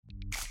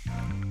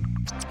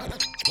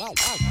All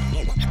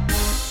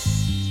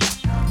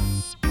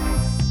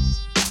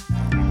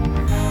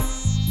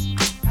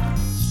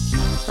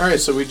right,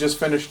 so we just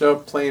finished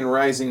up playing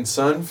Rising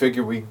Sun.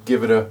 Figure we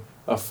give it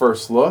a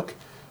first look.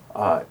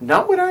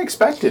 Not what I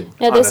expected,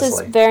 No, this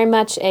honestly. is very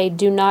much a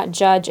do not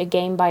judge a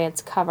game by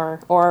its cover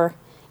or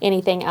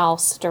anything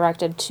else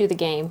directed to the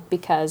game,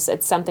 because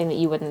it's something that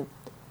you wouldn't...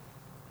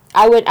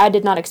 I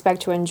did not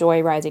expect to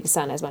enjoy Rising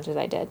Sun as much as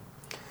I did.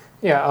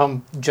 Yeah,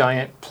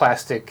 giant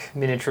plastic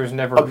miniatures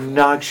never...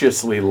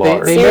 Obnoxiously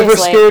large. They never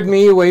scared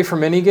me away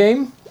from any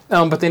game,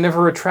 but they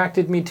never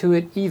attracted me to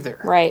it either.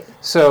 Right.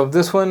 So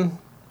this one,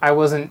 I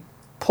wasn't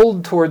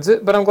pulled towards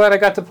it, but I'm glad I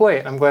got to play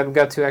it. I'm glad we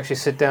got to actually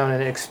sit down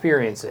and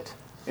experience it.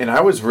 And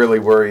I was really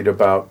worried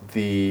about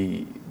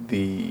the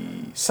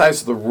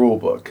size of the rule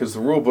book, because the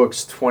rule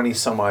book's 20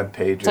 some odd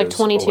pages. It's like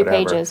 22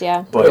 pages,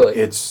 yeah. But Really?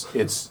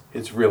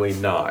 it's really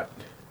not.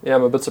 Yeah,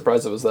 I'm a bit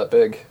surprised it was that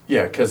big.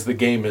 Yeah, because the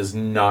game is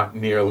not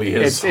nearly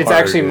as It's hard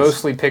actually as-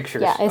 mostly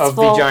pictures Yeah, it's of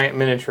full- the giant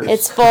miniatures.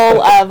 It's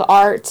full of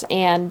art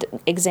and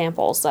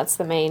examples. That's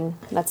the main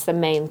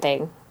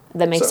thing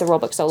that makes the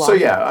rulebook so long. So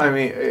yeah, I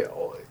mean,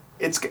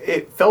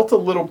 it felt a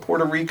little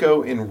Puerto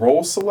Rico in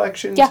role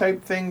selection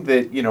type thing,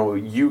 that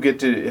you get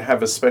to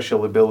have a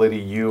special ability,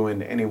 you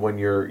and anyone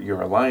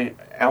you're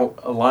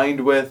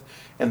aligned with,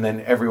 and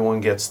then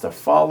everyone gets to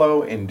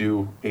follow and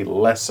do a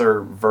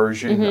lesser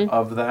version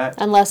of that.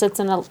 Unless it's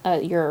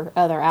your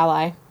other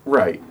ally,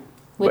 Right.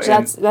 which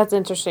And that's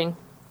interesting.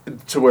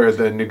 to where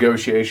the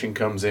negotiation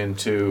comes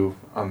into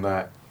on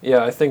that.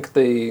 Yeah, I think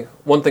the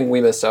one thing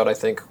we missed out, I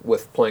think,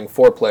 with playing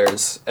 4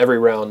 players, every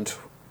round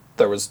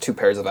there was 2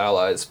 pairs of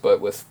allies,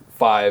 but with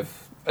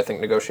 5, I think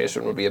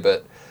negotiation would be a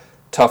bit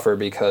tougher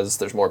because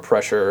there's more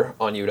pressure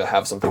on you to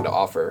have something to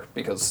offer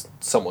because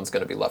someone's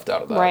going to be left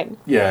out of that. Right.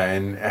 Yeah,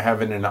 and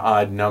having an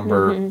odd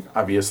number,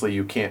 obviously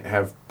you can't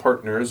have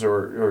partners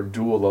or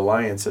dual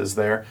alliances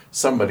there.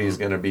 Somebody's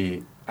going to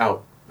be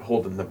out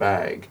holding the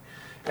bag.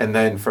 And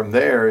then from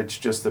there, it's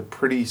just a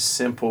pretty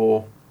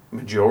simple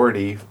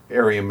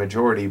area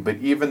majority. But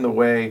even the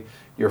way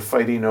you're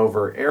fighting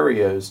over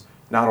areas,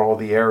 not all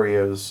the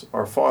areas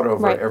are fought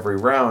over every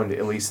round,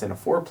 at least in a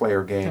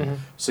 4-player game.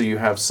 So you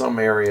have some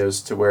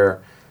areas to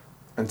where,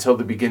 until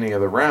the beginning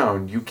of the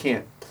round, you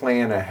can't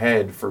plan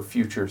ahead for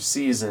future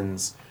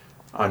seasons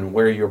on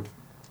where your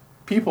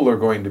people are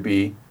going to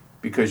be,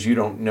 because you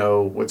don't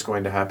know what's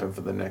going to happen for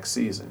the next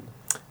season.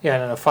 Yeah,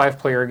 and in a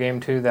 5-player game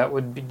too, that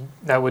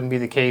wouldn't be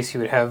the case.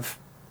 You would have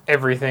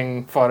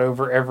everything fought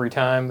over every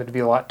time. It'd be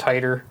a lot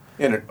tighter.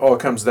 And it all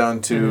comes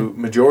down to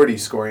majority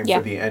scoring for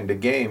the end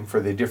of game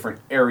for the different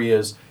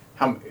areas.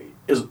 How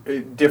is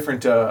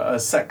different a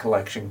set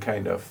collection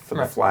kind of for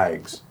the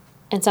flags.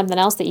 And something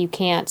else that you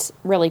can't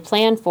really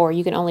plan for,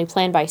 you can only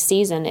plan by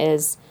season,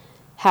 is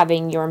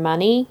having your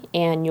money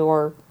and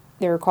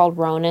they're called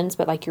Ronins,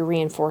 but like your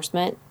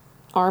reinforcement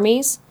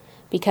armies,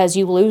 because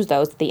you lose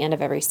those at the end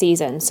of every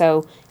season.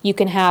 So you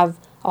can have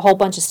a whole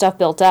bunch of stuff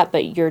built up,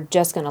 but you're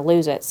just going to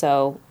lose it,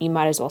 so you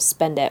might as well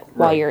spend it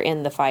while you're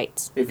in the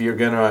fights. If you're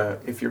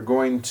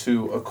going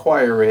to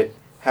acquire it,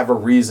 have a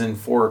reason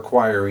for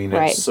acquiring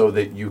it so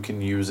that you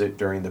can use it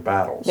during the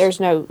battles.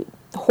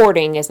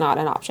 Hoarding is not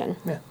an option.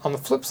 Yeah. On the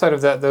flip side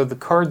of that, though, the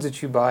cards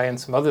that you buy and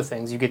some other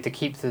things you get to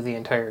keep through the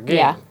entire game.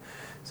 Yeah.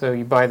 So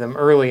you buy them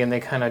early and they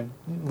kind of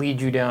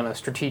lead you down a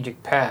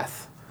strategic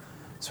path,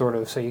 sort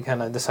of. So you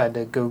kind of decide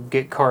to go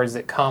get cards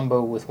that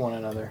combo with one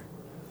another.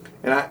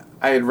 And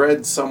I had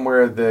read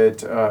somewhere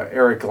that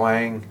Eric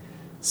Lang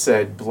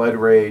said Blood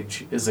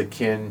Rage is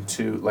akin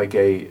to like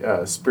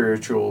a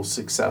spiritual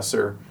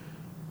successor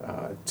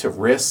to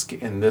Risk,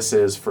 and this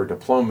is for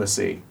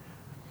diplomacy.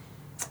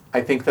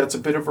 I think that's a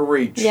bit of a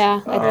reach.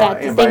 Yeah,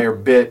 and by a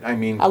bit, I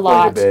mean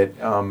quite a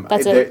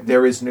bit.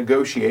 There is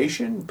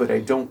negotiation, but I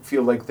don't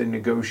feel like the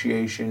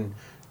negotiation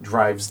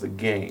drives the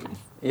game.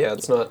 Yeah,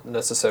 it's not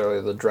necessarily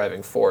the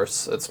driving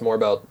force. It's more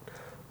about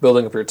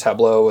building up your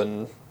tableau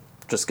and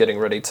just getting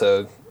ready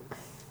to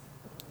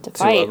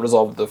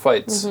resolve the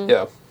fights.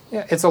 Yeah,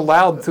 it's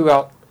allowed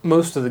throughout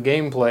most of the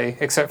gameplay,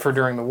 except for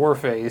during the war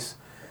phase,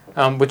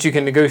 but you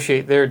can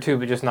negotiate there too,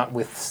 but just not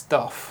with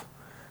stuff.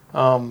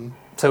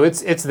 So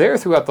it's there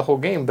throughout the whole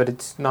game, but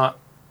it's not.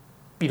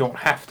 You don't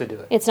have to do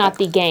it. It's not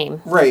the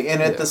game. Right,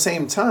 and at the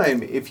same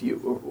time,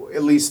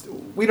 at least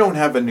we don't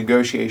have a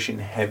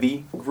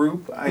negotiation-heavy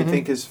group, I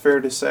think is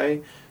fair to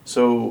say.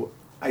 So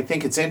I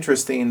think it's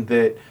interesting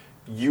that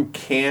you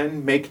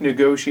can make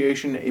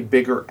negotiation a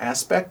bigger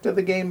aspect of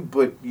the game,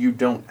 but you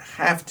don't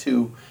have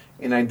to,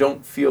 and I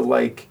don't feel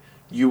like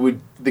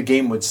the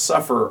game would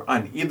suffer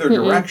on either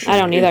direction. I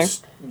don't either.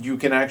 You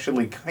can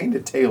actually kind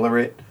of tailor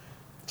it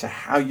to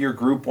how your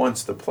group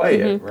wants to play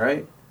it,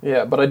 right?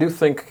 Yeah, but I do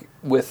think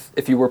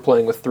if you were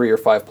playing with 3 or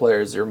 5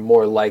 players, you're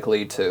more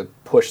likely to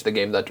push the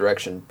game that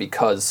direction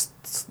because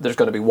there's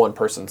going to be one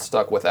person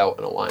stuck without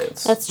an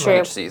alliance. That's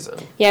true. Each season.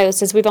 Yeah,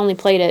 since we've only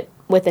played it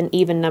with an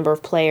even number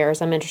of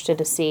players, I'm interested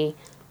to see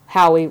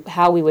how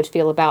we would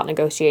feel about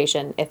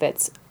negotiation if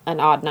it's an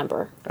odd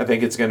number. I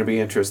think it's going to be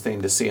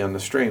interesting to see on the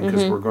stream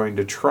because we're going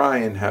to try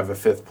and have a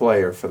 5th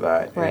player for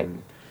that. Right.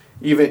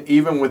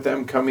 Even with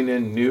them coming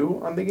in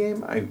new on the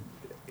game,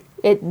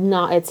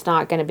 It's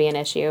not going to be an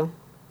issue.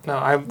 No,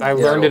 I I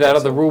learned don't it out think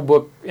of the so. rule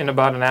book in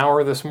about an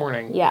hour this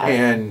morning. Yeah.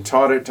 and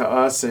taught it to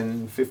us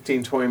in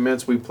 15, 20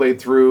 minutes. We played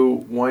through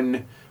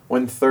one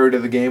third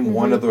of the game,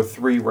 one of the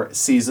 3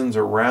 seasons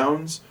or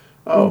rounds.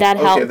 Oh, that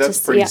okay, helped that's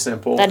to pretty see,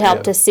 simple. That helped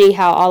Yeah. to see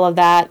how all of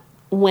that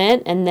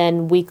went, and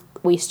then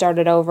we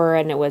started over,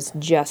 and it was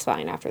just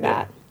fine after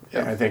that.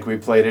 Yeah, I think we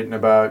played it in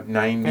about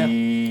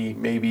 90,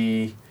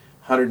 maybe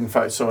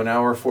 105, so an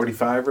hour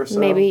 45 or so.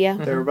 Maybe, yeah.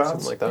 Thereabouts.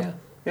 Something like that.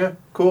 Yeah. Yeah,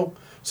 cool.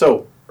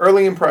 So,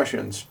 early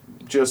impressions.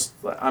 Just,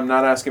 I'm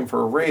not asking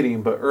for a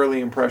rating, but early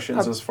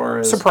impressions as far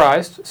as...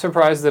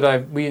 Surprised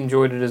that we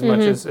enjoyed it as much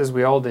as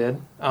we all did.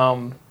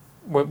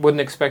 Wasn't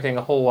expecting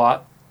a whole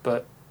lot,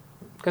 but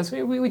because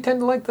we tend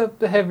to like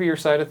the heavier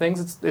side of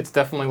things. It's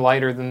definitely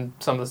lighter than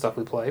some of the stuff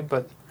we play,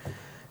 but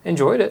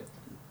enjoyed it.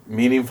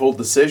 Meaningful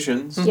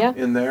decisions Yeah.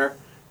 in there.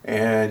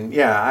 And,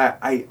 yeah,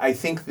 I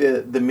think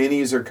the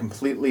minis are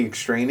completely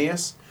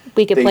extraneous.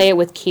 We could They- play it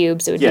with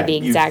cubes; it would Yeah, be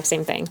the you- exact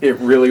same thing. It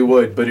really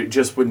would, but it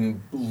just wouldn't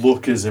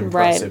look as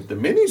impressive. The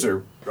minis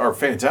are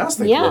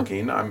fantastic Yeah.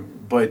 looking,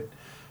 but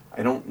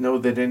I don't know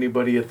that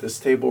anybody at this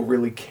table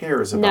really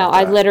cares about No,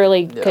 that. I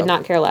literally Yeah. could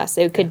not care less.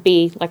 It could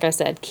be, like I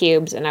said,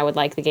 cubes, and I would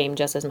like the game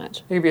just as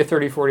much. It could be a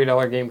 $30,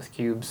 $40 game with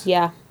cubes.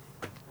 Yeah.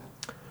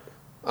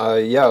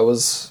 Yeah, it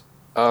was.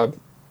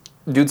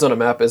 Dudes on a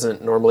Map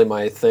isn't normally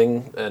my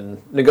thing,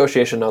 and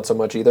negotiation not so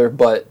much either.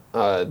 But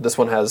this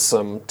one has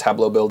some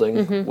tableau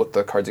building with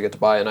the cards you get to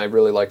buy, and I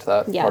really liked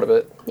that Yeah. part of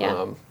it.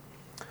 Yeah.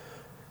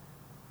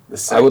 The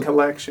set would-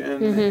 collection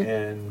Mm-hmm.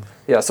 and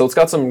Yeah, so it's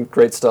got some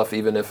great stuff,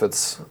 even if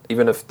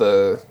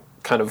the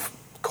kind of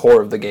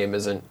core of the game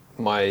isn't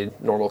my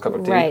normal cup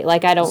of tea. Right.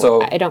 Like I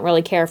So- don't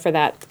really care for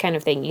that kind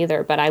of thing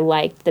either, but I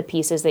liked the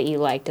pieces that you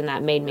liked, and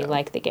that made me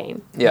like the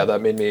game. Yeah,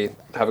 that made me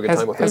have a good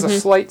time with Has it. a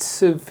slight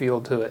Civ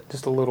feel to it,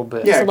 just a little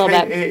bit. yeah, a little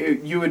kind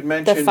bit. you had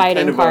mentioned fighting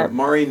kind of part. a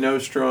Mare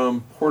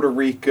Nostrum, Puerto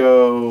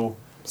Rico,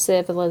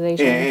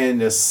 Civilization.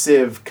 and a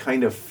Civ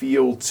kind of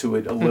feel to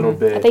it a little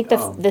bit. I think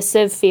the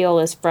Civ feel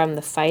is from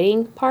the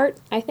fighting part,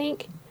 I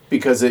think.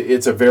 because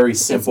it's a very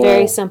simple,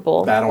 very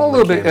simple. battle A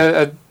little bit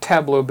mechanic. a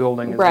tableau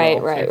building as Right,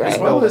 well. right, It's right. As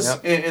well building as, up.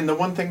 and the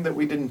one thing that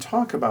we didn't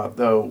talk about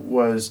though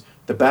was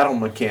the battle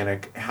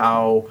mechanic.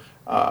 How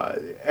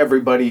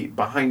everybody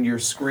behind your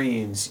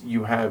screens,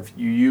 you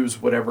use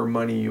whatever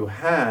money you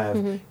have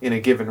in a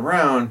given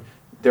round.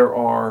 There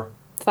are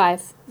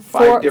 5.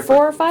 five different,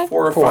 4 or 5?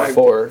 four or Four. five,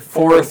 Four.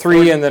 Four,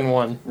 three, and then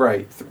one.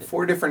 right,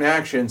 4 different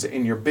actions,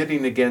 and you're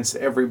bidding against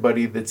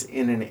everybody that's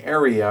in an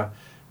area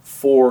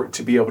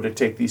to be able to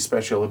take these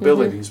special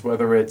abilities,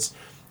 whether it's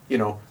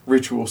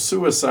ritual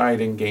suicide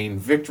and gain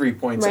victory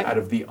points Right. out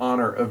of the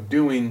honor of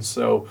doing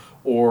so,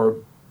 or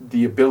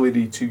the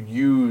ability to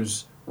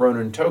use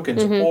Ronin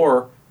tokens,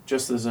 or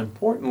just as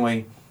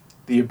importantly,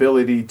 the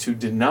ability to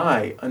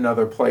deny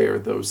another player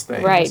those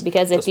things. Right,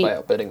 because if Just you by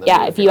outbidding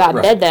them. if you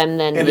outbid Right. them,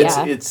 then And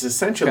yeah. it's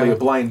essentially Okay. a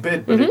blind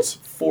bid, but it's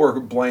 4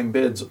 blind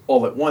bids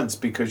all at once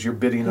because you're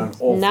bidding on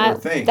all 4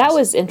 things. That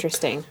was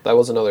interesting. That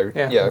was another.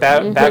 Yeah, Yeah.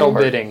 battle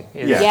bidding.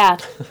 Is, Yeah. Yeah,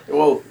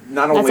 well,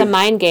 not that's only a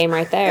mind game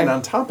right and there.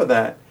 on top of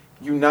that,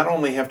 you not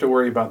only have to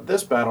worry about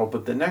this battle,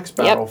 but the next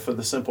battle for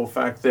the simple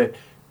fact that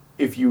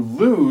if you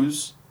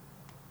lose,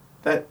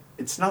 that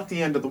it's not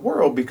the end of the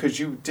world because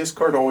you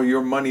discard all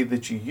your money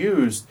that you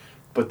used,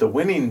 but the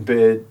winning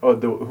bid or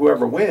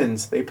whoever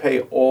wins, they pay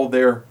all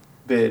their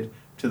bid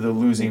to the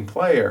losing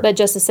player. But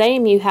just the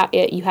same, you have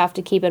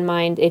to keep in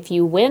mind if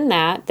you win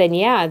that, then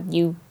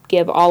you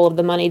give all of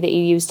the money that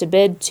you used to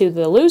bid to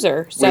the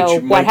loser. So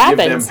which what might give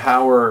them happens?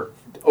 power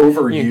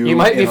over you. You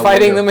might be in a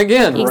fighting later- them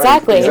again. Right,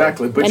 Exactly.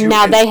 exactly. But and you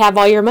now can- they have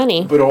all your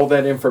money. But all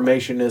that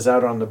information is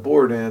out on the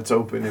board, and it's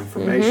open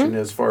information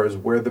as far as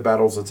where the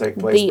battles will take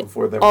place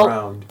before the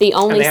round. The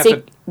And only they have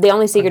to- the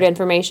only secret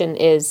information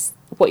is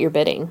what you're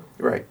bidding.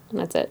 Right. And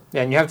that's it.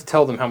 Yeah, and you have to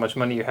tell them how much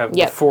money you have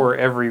Yep. before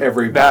every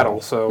Every battle.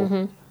 battle.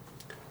 So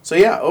So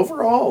yeah,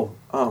 overall,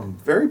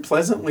 very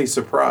pleasantly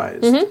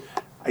surprised.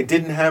 I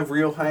didn't have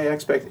real high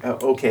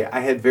okay,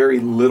 I had very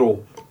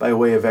little by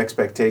way of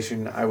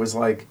expectation. I was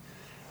like,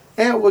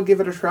 we'll give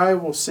it a try,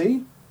 we'll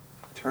see.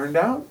 Turned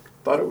out,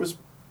 thought it was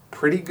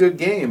pretty good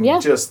game. Yeah.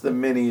 Just the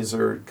minis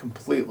are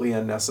completely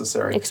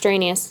unnecessary.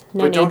 Extraneous.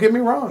 No but need. don't get me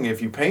wrong,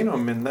 if you paint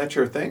them and that's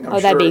your thing, I'm Oh,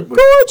 sure that'd be it would-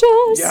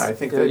 gorgeous. Yeah, I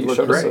think Yeah, they'd you look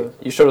showed us great.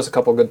 you showed us a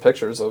couple good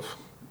pictures of.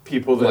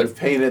 People that like- have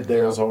painted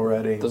theirs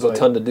already. There's but, a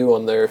ton to do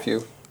on there if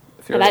you're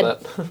And into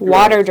that that.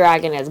 water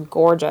dragon is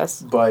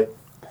gorgeous. But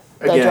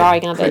The again,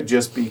 drawing of could it.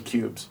 just be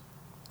cubes.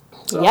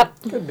 So, Yep.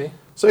 could be.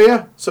 So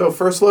yeah, so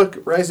first look,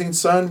 Rising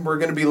Sun. We're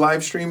going to be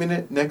live streaming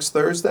it next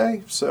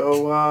Thursday.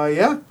 So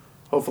yeah,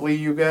 hopefully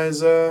you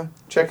guys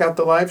check out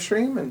the live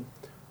stream, and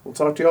we'll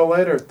talk to y'all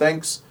later.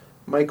 Thanks,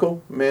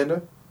 Michael,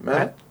 Amanda,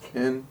 Matt,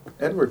 and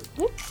Edward.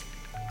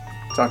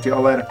 Talk to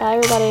y'all later. Bye,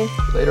 everybody.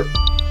 Later.